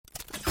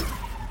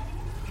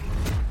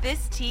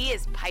This tea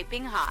is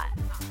piping hot.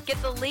 Get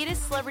the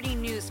latest celebrity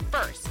news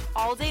first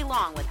all day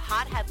long with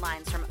hot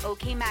headlines from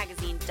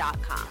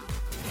okmagazine.com.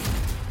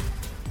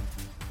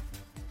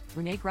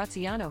 Renee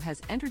Graziano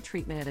has entered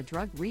treatment at a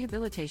drug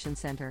rehabilitation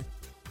center.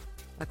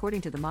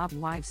 According to the Mob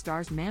Wives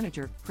star's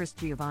manager, Chris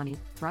Giovanni,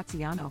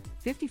 Graziano,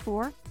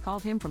 54,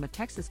 called him from a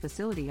Texas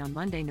facility on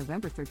Monday,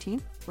 November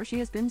 13, where she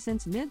has been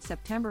since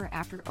mid-September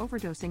after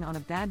overdosing on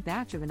a bad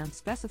batch of an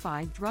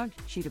unspecified drug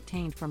she'd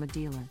obtained from a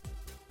dealer.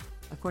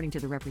 According to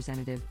the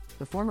representative,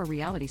 the former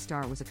reality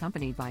star was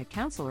accompanied by a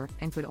counselor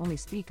and could only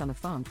speak on the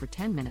phone for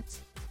 10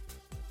 minutes.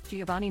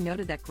 Giovanni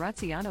noted that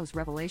Graziano's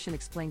revelation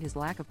explained his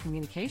lack of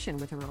communication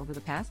with her over the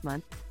past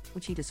month,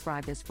 which he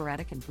described as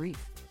sporadic and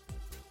brief.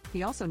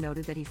 He also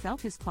noted that he felt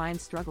his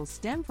client's struggles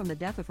stem from the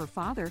death of her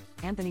father,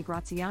 Anthony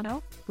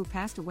Graziano, who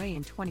passed away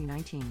in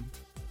 2019.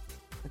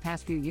 The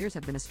past few years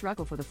have been a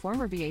struggle for the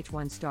former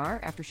VH1 star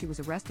after she was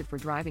arrested for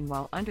driving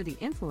while under the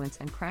influence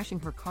and crashing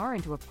her car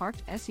into a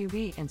parked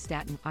SUV in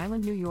Staten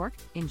Island, New York,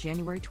 in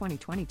January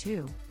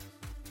 2022.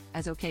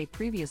 As OK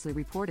previously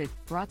reported,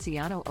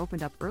 Graziano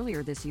opened up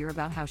earlier this year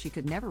about how she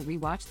could never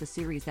re-watch the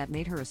series that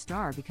made her a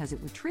star because it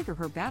would trigger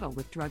her battle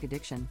with drug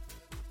addiction.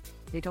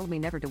 "They told me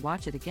never to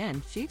watch it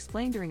again," she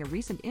explained during a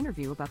recent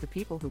interview about the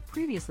people who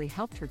previously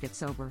helped her get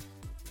sober.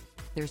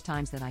 "There's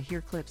times that I hear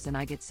clips and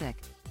I get sick.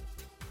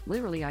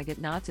 Literally, I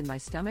get knots in my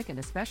stomach, and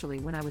especially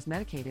when I was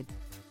medicated.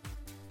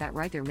 That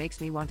right there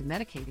makes me want to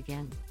medicate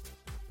again.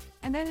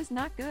 And that is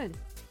not good.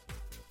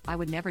 I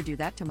would never do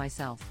that to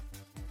myself.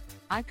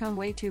 I've come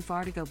way too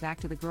far to go back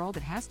to the girl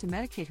that has to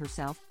medicate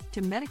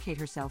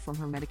herself from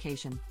her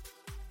medication."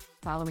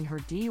 Following her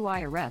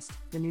DUI arrest,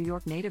 the New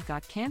York native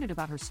got candid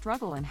about her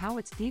struggle and how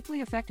it's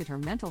deeply affected her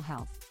mental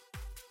health.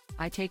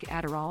 "I take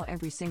Adderall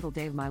every single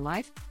day of my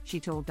life," she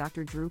told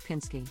Dr. Drew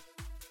Pinsky.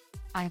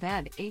 "I have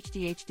had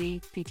ADHD,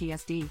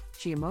 PTSD,"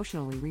 she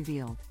emotionally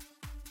revealed.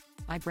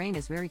 "My brain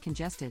is very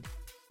congested.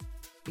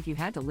 If you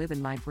had to live in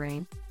my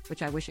brain,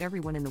 which I wish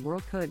everyone in the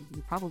world could,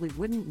 you probably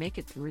wouldn't make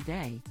it through a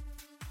day."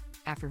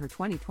 After her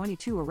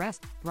 2022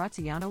 arrest,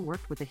 Graziano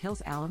worked with the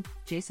Hills alum,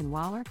 Jason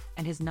Waller,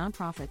 and his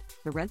nonprofit,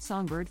 the Red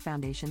Songbird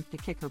Foundation, to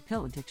kick her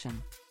pill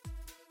addiction.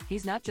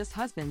 He's not just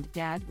husband,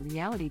 dad,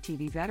 reality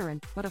TV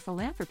veteran, but a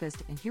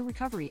philanthropist and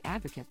recovery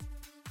advocate.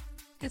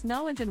 His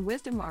knowledge and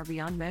wisdom are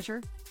beyond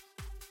measure.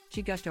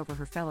 She gushed over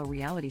her fellow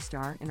reality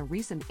star in a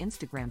recent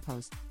Instagram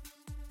post.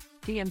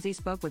 TMZ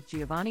spoke with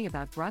Giovanni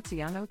about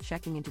Graziano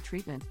checking into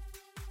treatment.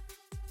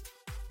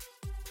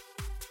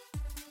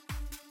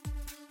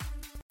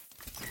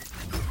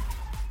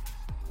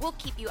 We'll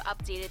keep you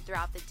updated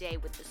throughout the day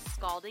with the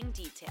scalding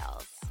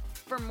details.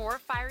 For more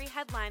fiery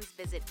headlines,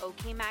 visit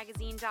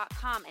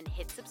okmagazine.com and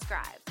hit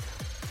subscribe.